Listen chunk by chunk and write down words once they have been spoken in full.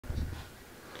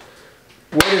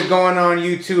What is going on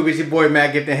YouTube? It's your boy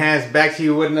Matt Giftedhands back to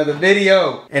you with another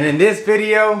video. And in this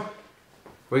video,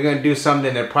 we're gonna do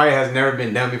something that probably has never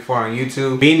been done before on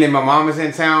YouTube. Being that my mom is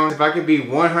in town, if I could be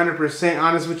 100%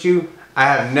 honest with you, I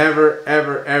have never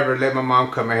ever let my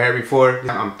mom cut my hair before.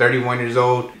 I'm 31 years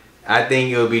old. I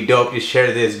think it would be dope to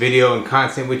share this video and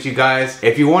content with you guys.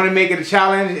 If you want to make it a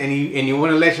challenge and you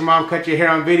want to let your mom cut your hair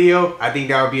on video, I think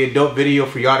that would be a dope video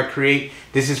for y'all to create.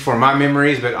 This is for my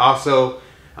memories, but also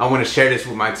I want to share this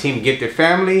with my team Gifted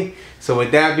family. So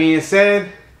with that being said,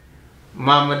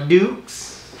 Mama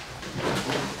Dukes,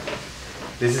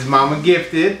 this is Mama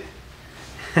Gifted.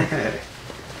 Look at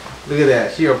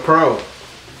that, she a pro.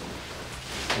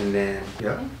 And then,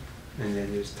 yep, and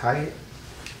then just tie it.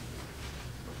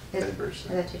 Is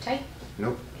that too tight?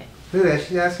 Nope. Okay. Look at that,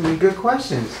 she's asking me good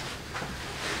questions.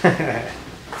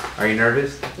 Are you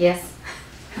nervous? Yes.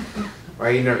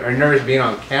 Are you nervous being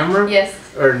on camera? Yes.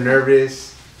 Or nervous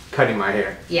cutting my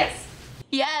hair? Yes.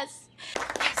 Yes.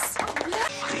 Yes.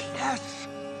 Yes.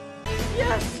 Yes.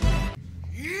 Yes.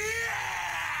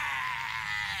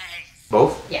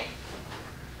 Both? Yeah.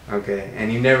 Okay,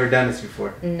 and you've never done this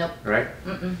before? Nope. Right?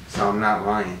 Mm-mm. So I'm not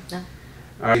lying. No.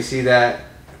 Alright, you see that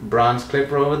bronze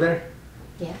clipper over there?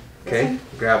 Yeah. Okay,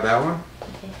 grab that one.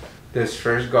 Okay. This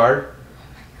first guard.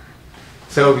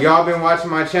 So if y'all been watching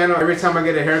my channel, every time I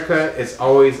get a haircut, it's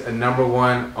always a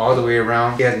 #1 all the way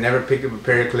around. She has never picked up a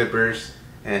pair of clippers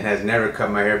and has never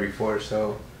cut my hair before,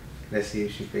 so let's see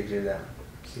if she figures it out.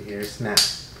 See here, snap.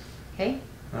 Okay.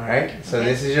 Alright, so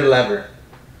this is your lever.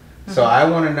 So I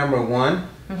want a #1,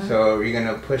 so you're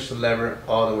gonna push the lever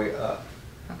all the way up.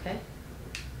 Okay.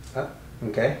 Up,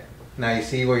 okay. Now you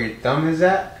see where your thumb is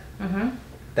at? Mm-hmm.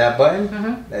 That button?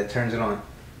 Mm-hmm. That turns it on.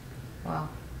 Wow.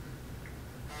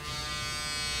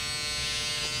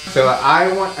 So I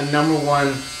want a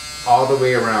 #1 all the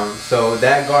way around. So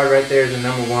that guard right there is a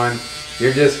 #1.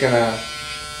 You're just gonna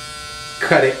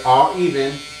cut it all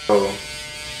even. So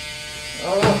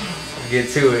get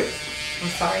to it.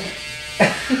 I'm sorry.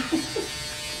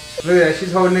 Look at that,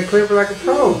 she's holding the clipper like a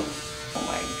pro. Oh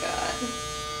my god.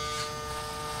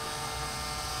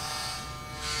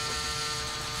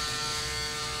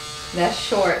 That's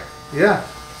short. Yeah,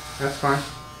 that's fine.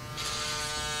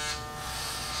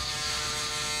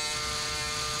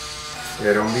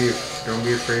 Yeah, don't be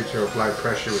afraid to apply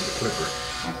pressure with the clipper.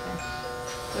 Okay.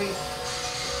 Wait.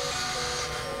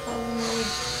 Oh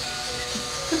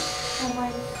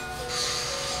my.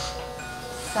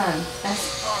 Son, that's,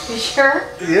 you sure?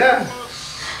 Yeah.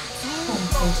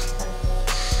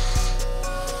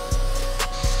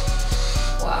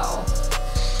 Wow.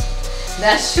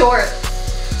 That's short.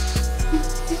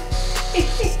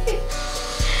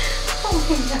 Oh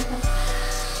my god.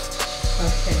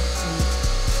 Okay.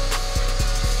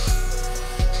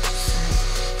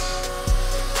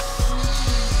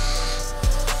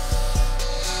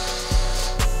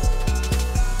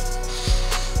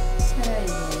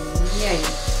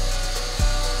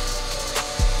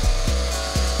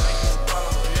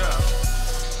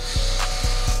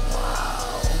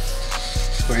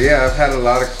 So yeah, I've had a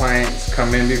lot of clients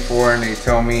come in before and they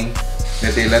tell me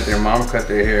that they let their mom cut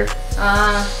their hair.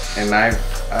 And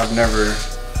I've never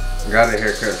got a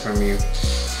haircut from you.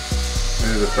 This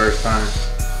is the first time.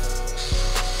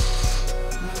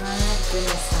 My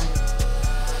goodness, son.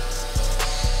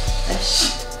 That's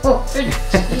short.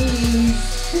 Jeez.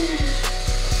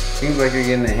 Seems like you're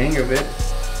getting the hang of it.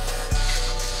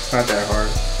 It's not that hard.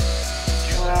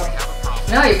 Well,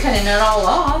 no, you're cutting it all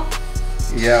off.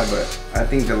 Yeah, but I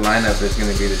think the lineup is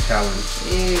going to be the challenge.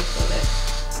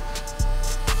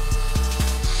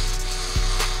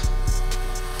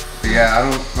 Yeah,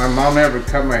 my mom never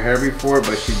cut my hair before,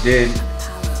 but she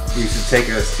used to take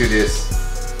us to this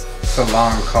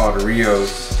salon called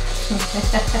Rio's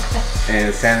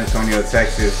in San Antonio,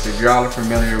 Texas. If y'all are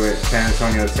familiar with San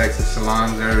Antonio, Texas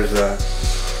salons, there's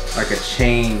like a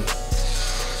chain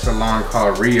salon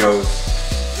called Rio's,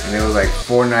 and it was like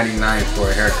 $4.99 for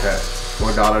a haircut.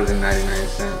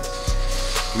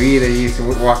 $4.99. We either used to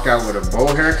walk out with a bow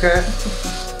haircut,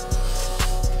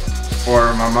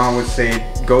 or my mom would say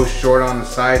go short on the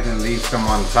sides and leave some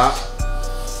on top.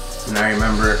 And I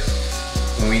remember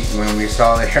when we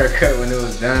saw the haircut when it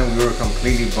was done, we were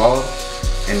completely bald,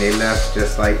 and they left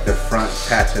just like the front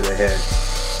patch of the head.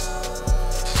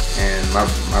 And my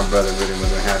brother really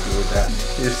wasn't happy with that.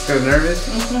 You're still nervous?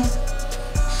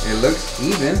 It looks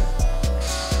even.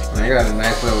 I got a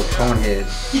nice little cone head.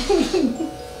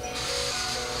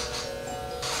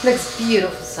 Looks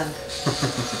beautiful, son.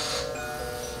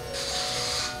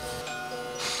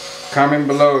 Comment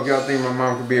below if y'all think my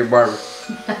mom could be a barber.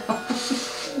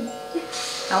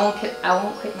 I won't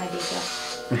quit my day job.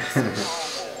 How's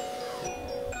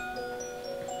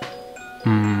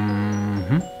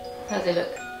it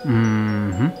look?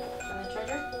 Mm-hmm. On the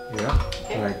treasure? Yeah.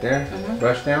 Okay. Right there.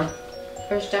 Brush down.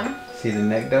 Brush down? See the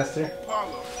neck duster?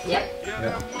 Yep.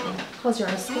 Yeah. Close your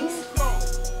eyes, please.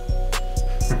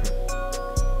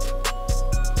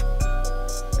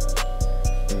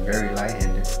 I'm very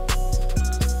light-handed.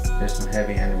 There's some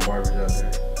heavy-handed barbers out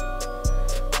there,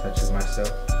 such as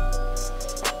myself.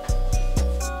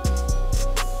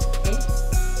 Okay.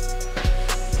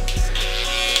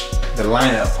 The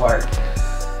line-up part.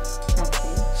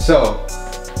 Okay. So,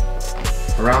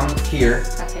 around here,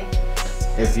 Okay.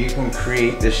 if you can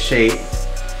create the shape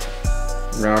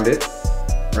around it,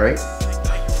 right?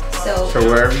 So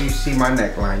wherever you see my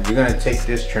neckline, you're gonna take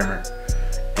this trimmer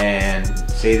and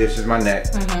say this is my neck.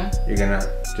 You're gonna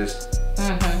just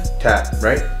tap,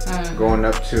 right? Going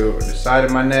up to the side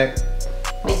of my neck.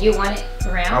 But you want it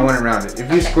round? I want it rounded.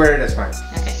 If you square it, that's fine.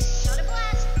 Okay.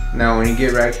 Now when you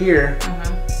get right here,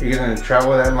 you're gonna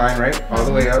travel that line right all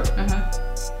the way up.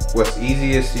 What's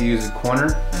easiest to use a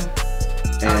corner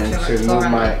and to move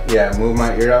my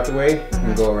ear out the way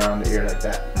and go around the ear like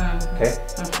that. Okay?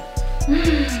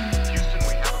 Okay.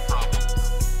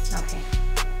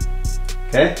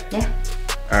 Okay? Yeah.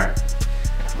 Alright.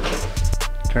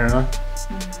 Turn it on.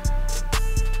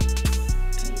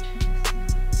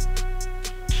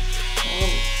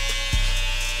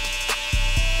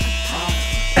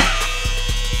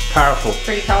 Powerful.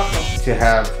 Pretty powerful. To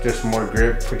have just more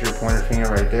grip, put your pointer finger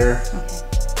right there. Okay.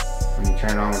 When you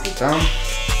turn it on with your thumb,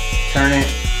 turn it,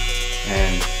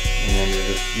 and then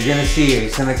you're gonna see it.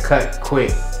 It's gonna cut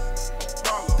quick.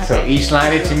 Okay. So each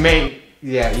line that you make,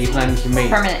 each line that you make,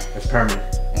 Permanent. It's permanent.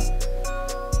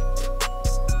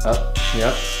 Up,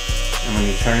 yep. And when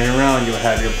you turn it around, you'll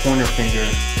have your pointer finger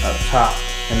up top,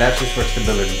 and that's just for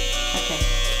stability. Okay.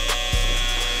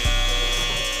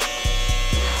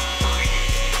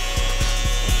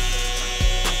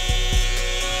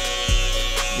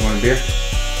 You want a beer?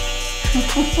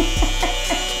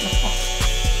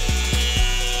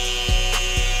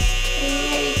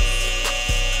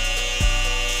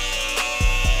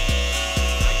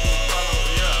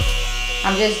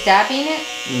 I'm just dabbing it?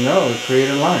 No, create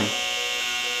a line.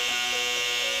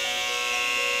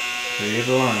 Create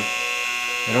a line.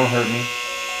 It don't hurt me.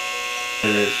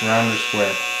 It's round or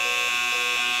square.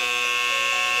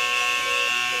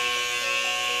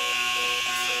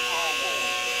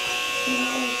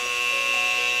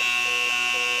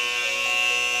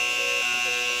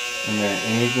 And then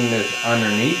anything that's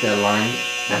underneath that line,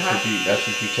 that's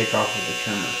what you take off with the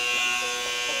trimmer.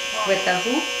 With the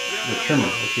who? The trimmer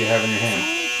that you have in your hand.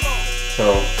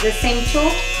 So The same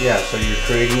tool? yeah, so you're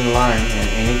creating a line, and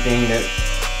anything that's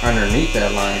underneath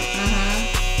that line,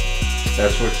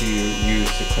 that's what you use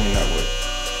to clean up with.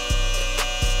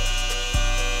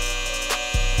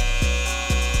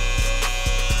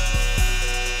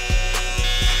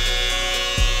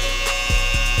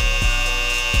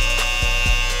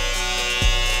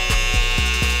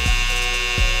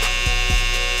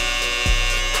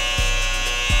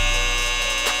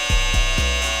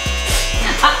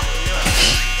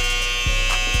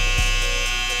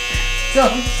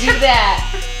 Don't do that.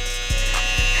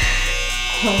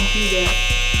 Don't do that.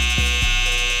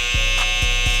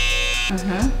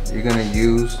 You're gonna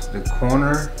use the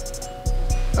corner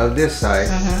of this side.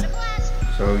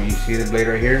 So you see the blade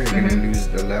right here? You're gonna use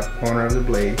the left corner of the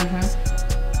blade.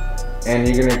 And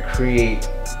you're gonna create,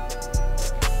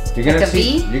 you're gonna like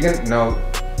see, a V? you're gonna, no,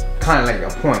 kind of like a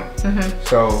point.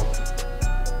 So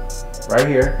right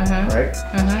here, right?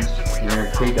 You're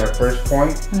gonna create that first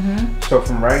point. So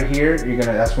from right here,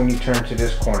 that's when you turn to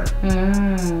this corner.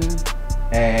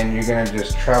 And you're gonna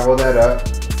just travel that up,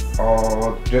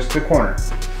 just the corner.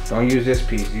 Don't use this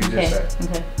piece, use this side.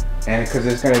 Okay. And because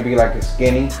it's gonna be like a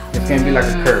skinny, it's gonna be like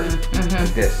a curve,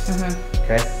 like this,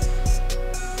 okay?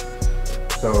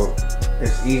 So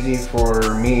it's easy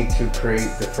for me to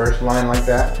create the first line like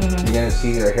that. You're gonna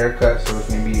see a haircut, so it's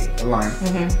gonna be a line.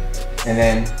 And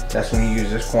then that's when you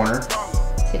use this corner.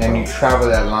 And you travel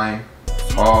that line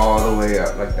all the way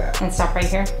up like that. And stop right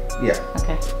here? Yeah.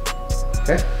 Okay.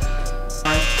 Okay?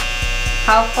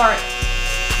 How far?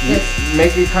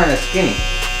 Make it kind of skinny.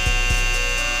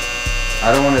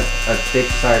 I don't want a thick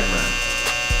sideburn.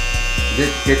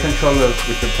 Get control of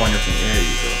with your pointer finger. There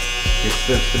you go.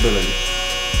 Get stability.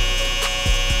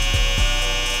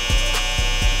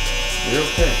 You're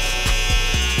okay.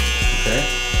 Okay?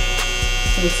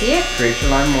 Can you see it? Create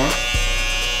your line more.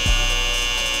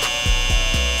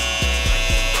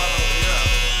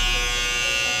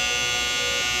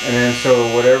 And then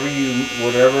so whatever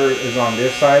is on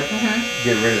this side,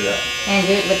 get rid of that. And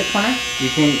do it with the corner? You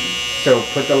can, so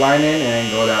put the line in and then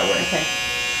go that way. Okay.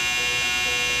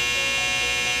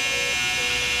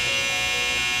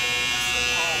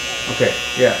 Okay,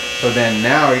 yeah. So then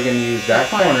now you're gonna use that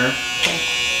corner, okay.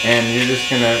 And you're just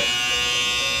gonna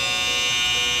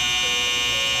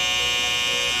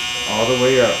all the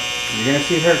way up. You're gonna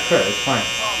see her cut. It's fine.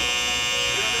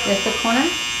 Just the corner?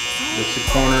 Just the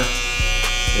corner.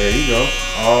 There you go.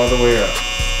 All the way up.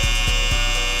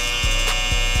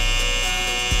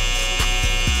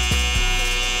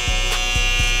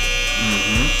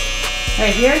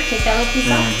 Right here? Take that little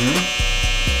piece off?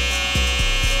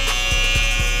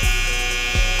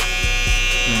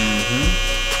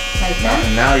 Like that?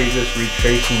 And now you're just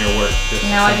retracing your work. Just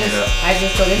now I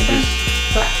just go this way?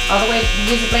 All the way?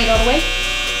 Use the blade all the way?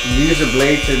 Use the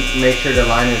blade to make sure the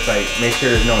line is like, make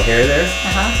sure there's no hair there.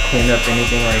 Clean up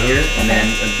anything right here. And then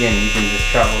again, you can just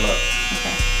travel up.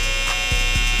 Okay.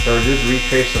 So just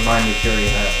retrace the line that you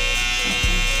already have.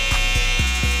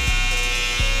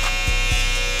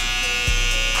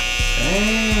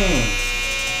 Dang.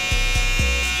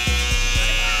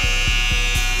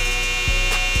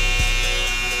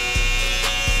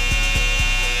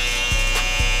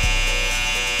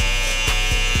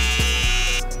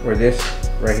 Or this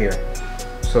right here.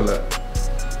 So look,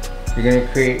 you're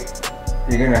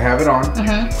gonna have it on,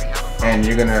 and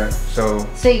you're gonna so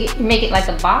you make it like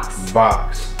a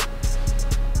box.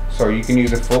 So you can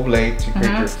use a full blade to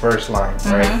create your first line,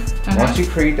 right? Once you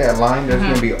create that line, there's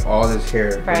gonna be all this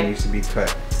hair that needs to be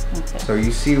cut. Okay. So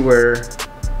you see where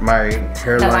my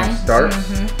hairline starts?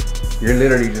 You're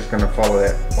literally just gonna follow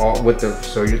that all with the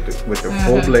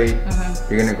full blade.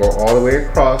 You're gonna go all the way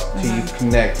across till you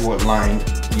connect what line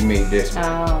you made this with.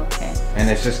 Oh, okay. And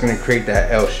it's just gonna create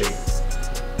that L shape.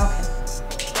 Okay.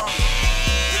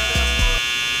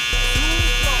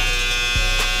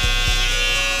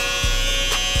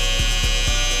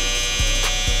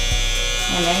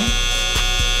 And then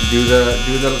do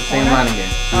the same line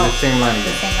again. Do the same line again.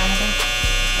 The same line again.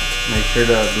 Make sure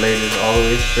the blade is all the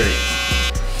way straight.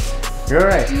 You're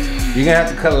right. You're gonna have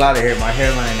to cut a lot of hair. My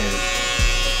hairline is,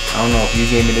 I don't know if you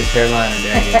gave me this hairline or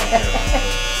Dad gave me this hairline.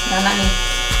 No, not me.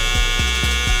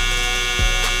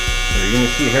 So you're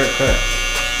gonna see hair cut.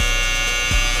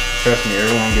 Trust me,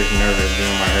 everyone gets nervous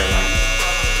doing my hairline.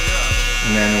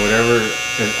 And then whatever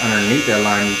is underneath that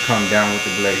line, you come down with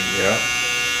the blade. Yep.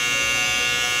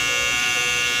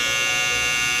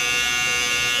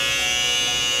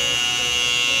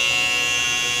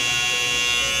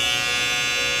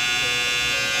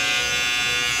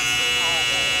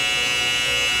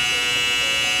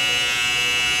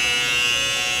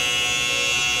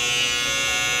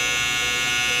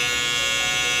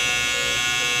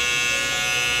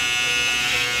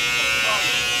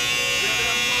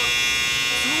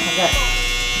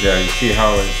 Yeah, you see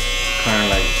how it's kind of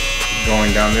like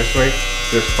going down this way?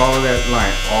 Just follow that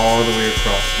line all the way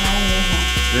across.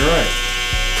 You're right.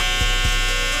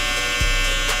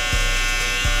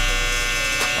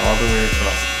 All the way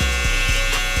across.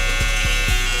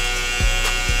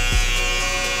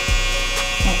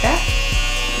 Like that?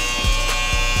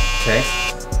 Okay.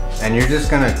 And you're just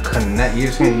gonna connect, you're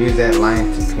just gonna use that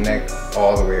line to connect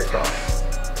all the way across.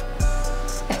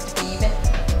 It has to be even?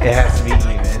 It has to be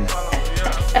even.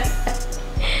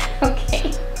 Okay.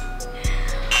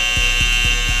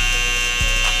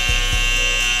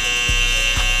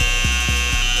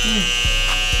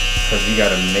 Because you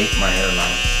gotta make my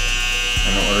hairline.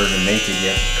 In order to make it,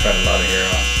 you have to cut a lot of hair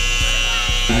off.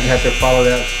 You just have to follow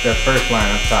that first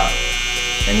line up top.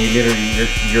 And you literally,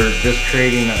 you're just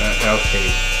creating an L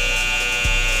shape.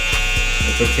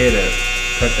 It's okay to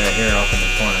cut that hair off in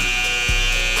the corner.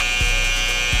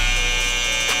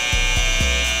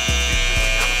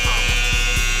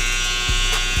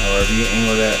 However you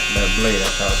angle that blade,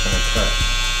 that's how it's gonna cut.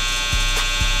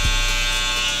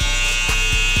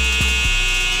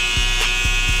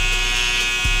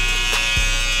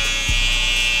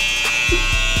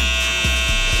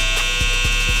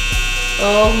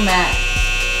 Oh, Matt.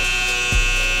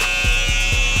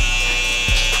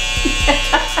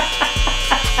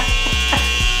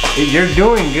 You're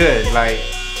doing good. Like,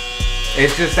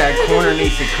 it's just that corner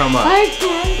needs to come up. I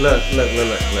can't. Look.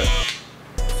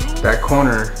 That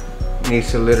corner needs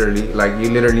to literally, like,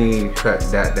 you literally need to cut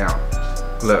that down.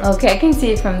 Look. Okay, I can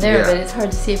see it from there, but it's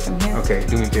hard to see it from here. Okay,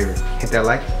 do me a favor. Hit that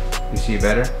like. You see it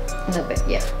better? A little bit,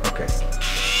 yeah. Okay.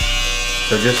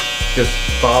 So just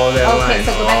follow that line. Okay,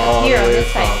 so go back up here on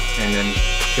this side. And then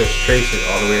just trace it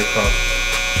all the way across.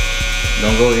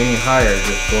 Don't go any higher,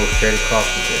 just go straight across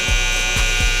with it.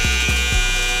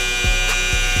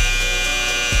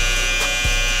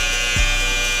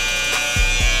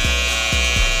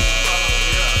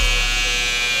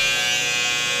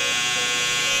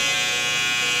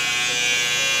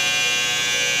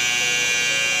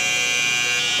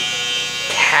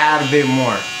 bit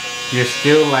more. You're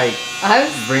still like I'm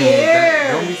bringing it down.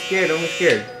 scared. Don't be scared. Don't be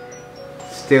scared.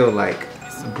 Still like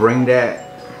bring that.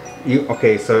 You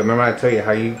okay? So remember I told you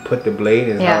how you put the blade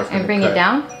is how it's gonna and bring cut. it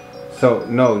down. So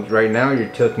no, right now you're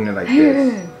tilting it like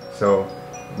this. So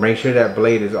make sure that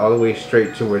blade is all the way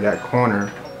straight to where that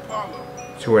corner.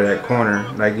 To where that corner,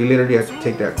 like you literally have to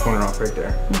take that corner off right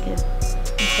there. Okay. Okay. I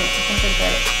think I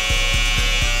get it.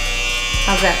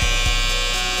 How's that?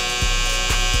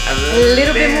 A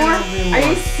little bit more? Are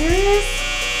you serious?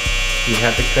 You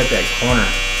have to cut that corner.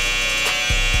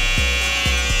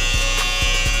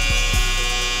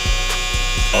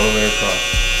 All the way across.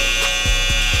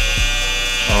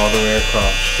 All the way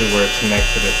across to where it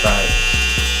connects to the side.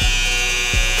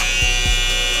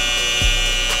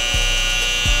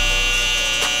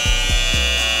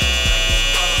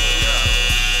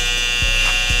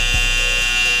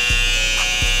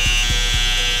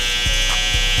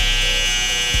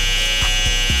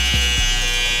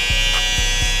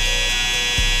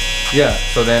 Yeah,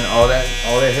 so then all that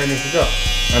hair needs to go.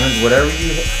 And then whatever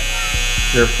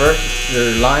your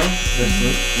line, just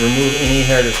remove any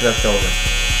hair that's left over.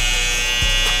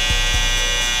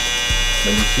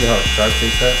 Then you see how sharp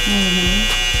they cut? Mm-hmm.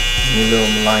 Any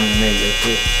little line you made, that's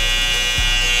it.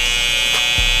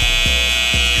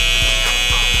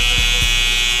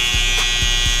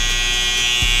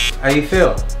 How you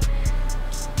feel?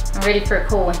 I'm ready for a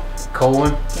cold one. Cold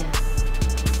one? Yeah.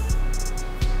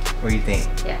 What do you think?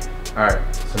 Yeah. Alright,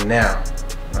 so now,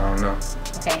 I don't know.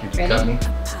 Okay, Did you ready? cut me?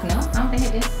 No, I don't think I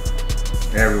did.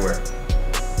 Everywhere.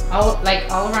 All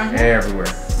around here?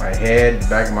 Everywhere. My head,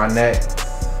 back of my neck.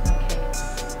 Okay.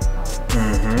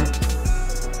 Mm-hmm.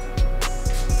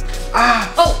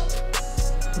 Ah! Oh!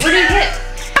 Where did it hit?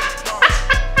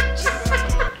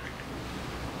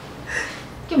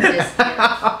 Give me this.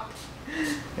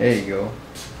 There you go.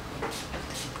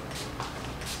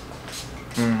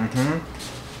 Mm-hmm.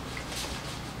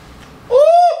 Ooh!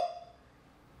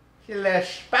 She a little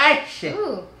spicy.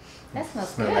 Ooh, that smells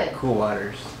Smell good. like Cool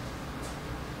Waters.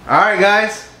 Alright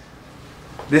guys.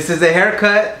 This is the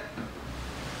haircut.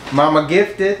 Mama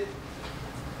Gifted.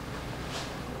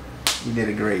 You did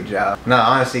a great job. No,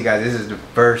 honestly guys, this is the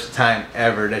first time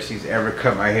ever that she's ever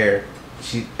cut my hair.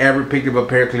 She's ever picked up a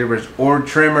pair of clippers or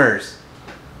trimmers.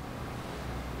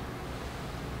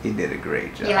 You did a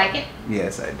great job. You like it?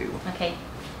 Yes, I do. Okay.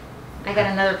 I got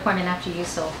another appointment after you,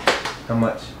 so. How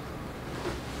much?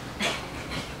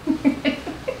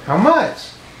 How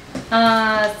much?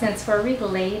 Since we're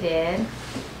related.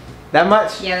 That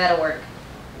much? Yeah, that'll work.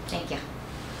 Thank you.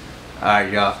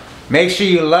 Alright, y'all. Make sure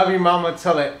you love your mama.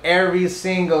 Tell her every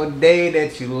single day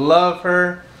that you love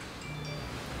her.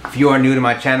 If you are new to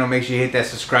my channel, make sure you hit that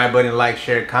subscribe button, like,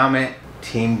 share, comment.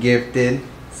 Team Gifted.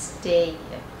 Stay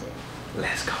gifted.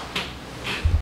 Let's go.